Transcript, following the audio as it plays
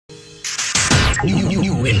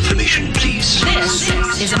New information, please.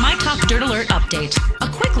 This is a My Talk Dirt Alert update. A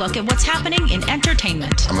quick look at what's happening in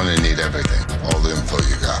entertainment. I'm gonna need everything, all the info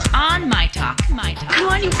you got. On My Talk. Come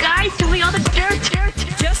on, you guys, tell me all the dirt.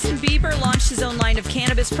 Justin Bieber launched his own line of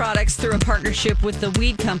cannabis products through a partnership with the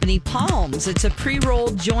weed company Palms. It's a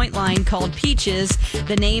pre-rolled joint line called Peaches.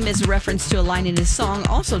 The name is a reference to a line in his song,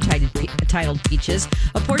 also titled Peaches.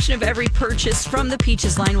 A portion of every purchase from the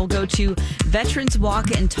Peaches line will go to Veterans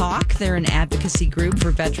Walk and Talk. They're an advocacy group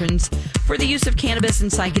for veterans for the use of cannabis and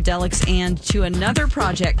psychedelics, and to another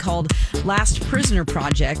project called Last Prisoner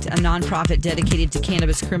Project, a nonprofit dedicated to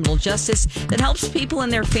cannabis criminal justice that helps people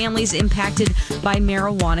and their families impacted by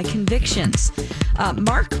marijuana convictions.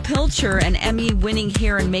 Mark Pilcher, an Emmy-winning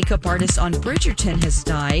hair and makeup artist on Bridgerton, has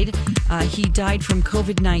died. He died from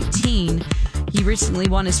COVID-19. He recently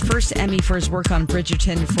won his first Emmy for his work on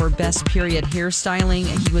Bridgerton for Best Period Hairstyling.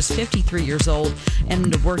 He was 53 years old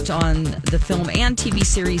and worked on the film and TV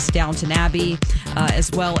series Downton Abbey, as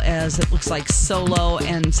well as, it looks like, Solo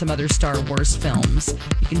and some other Star Wars films.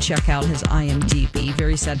 You can check out his IMDb.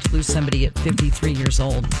 Very sad to lose somebody at 53 years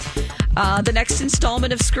old. The next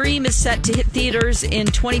installment of Scream is set to hit theaters in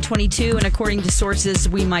 2022, and according to sources,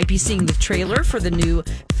 we might be seeing the trailer for the new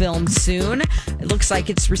film soon. It looks like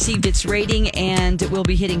it's received its rating, and it will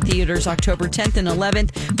be hitting theaters October 10th and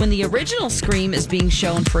 11th when the original Scream is being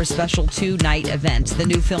shown for a special two-night event. The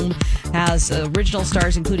new film has original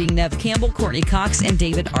stars including Neve Campbell, Courtney Cox, and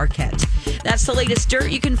David Arquette. That's the latest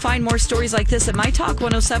dirt. You can find more stories like this at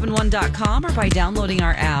mytalk1071.com or by downloading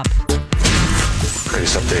our app.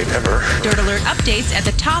 Greatest update ever. Dirt Alert updates at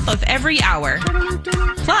the top of every hour.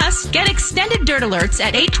 Plus, get extended Dirt Alerts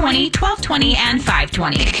at 8:20, 12:20, and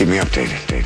 5:20. Keep me updated.